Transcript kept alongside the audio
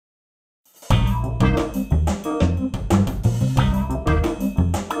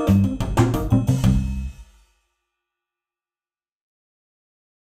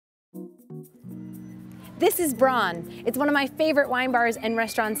This is Brawn. It's one of my favorite wine bars and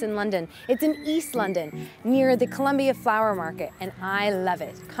restaurants in London. It's in East London, near the Columbia Flower Market, and I love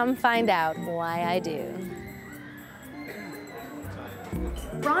it. Come find out why I do.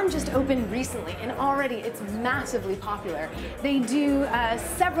 Brawn just opened recently, and already it's massively popular. They do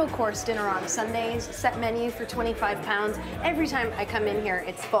several course dinner on Sundays, set menu for £25. Every time I come in here,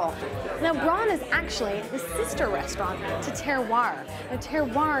 it's full. Now, Brawn is actually the sister restaurant to Terroir. Now,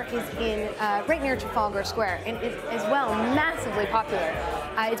 Terroir is in right near Trafalgar Square, and is as well massively popular.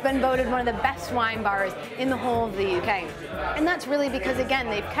 It's been voted one of the best wine bars in the whole of the UK. And that's really because, again,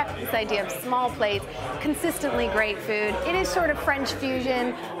 they've kept this idea of small plates, consistently great food. It is sort of French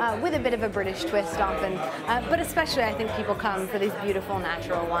fusion with a bit of a British twist often, but especially I think people come for these beautiful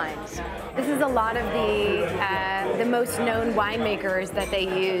natural wines. This is a lot of the most known winemakers that they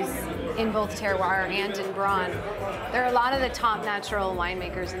use in both Terroir and in Brawn. There are a lot of the top natural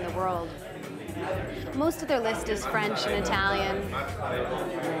winemakers in the world. Most of their list is French and Italian,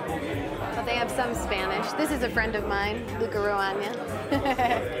 but they have some Spanish. This is a friend of mine, Luca Roagna.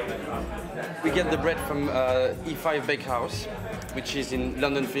 We get the bread from E5 Bakehouse, which is in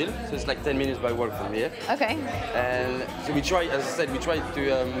London Field, so it's like 10 minutes by walk from here. Okay. And so we try, as I said, we try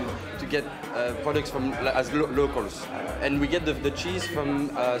to get products from locals, and we get the cheese from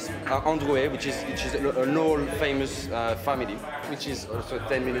Androuet, which is an old famous family, which is also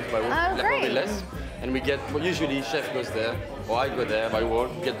 10 minutes by walk, probably less. And we get, well, usually chef goes there, or I go there by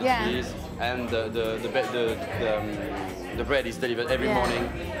walk, get the cheese, and the bread is delivered every morning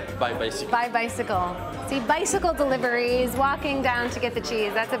by bicycle. By bicycle. See, bicycle deliveries, walking down to get the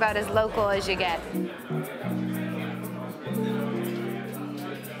cheese, that's about as local as you get.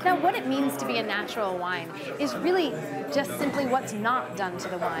 Now, what it means to be a natural wine is really just simply what's not done to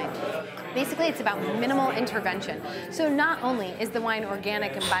the wine. Basically, it's about minimal intervention. So not only is the wine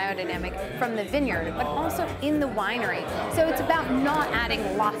organic and biodynamic from the vineyard, but also in the winery. So it's about not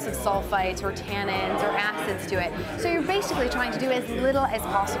adding lots of sulfites or tannins or acids to it. So you're basically trying to do as little as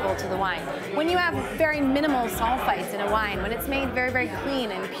possible to the wine. When you have very minimal sulfites in a wine, when it's made very, very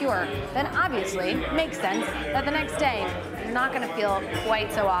clean and pure, then obviously it makes sense that the next day you're not going to feel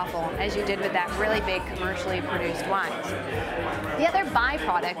quite so awful as you did with that really big commercially produced wine. The other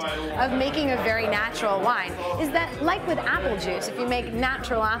byproduct of making a very natural wine is that, like with apple juice, if you make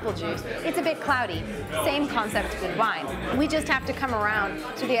natural apple juice, it's a bit cloudy. Same concept with wine. We just have to come around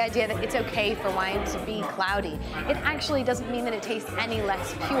to the idea that it's okay for wine to be cloudy. It actually doesn't mean that it tastes any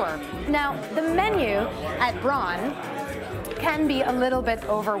less pure. Now, the menu at Brawn can be a little bit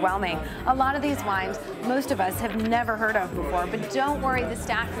overwhelming. A lot of these wines, most of us have never heard of before, but don't worry, the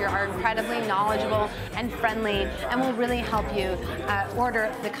staff here are incredibly knowledgeable and friendly and will really help you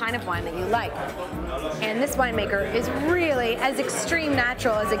order the kind of wine that you like. And this winemaker is really as extreme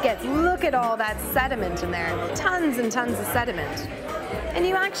natural as it gets. Look at all that sediment in there, tons and tons of sediment. And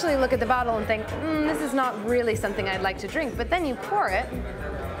you actually look at the bottle and think, this is not really something I'd like to drink, but then you pour it,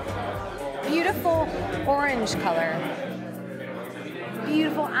 beautiful orange color.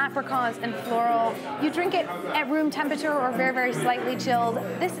 Beautiful apricots and floral. You drink it at room temperature or very, very slightly chilled.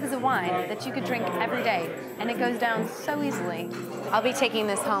 This is a wine that you could drink every day, and it goes down so easily. I'll be taking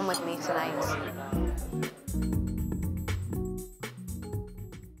this home with me tonight.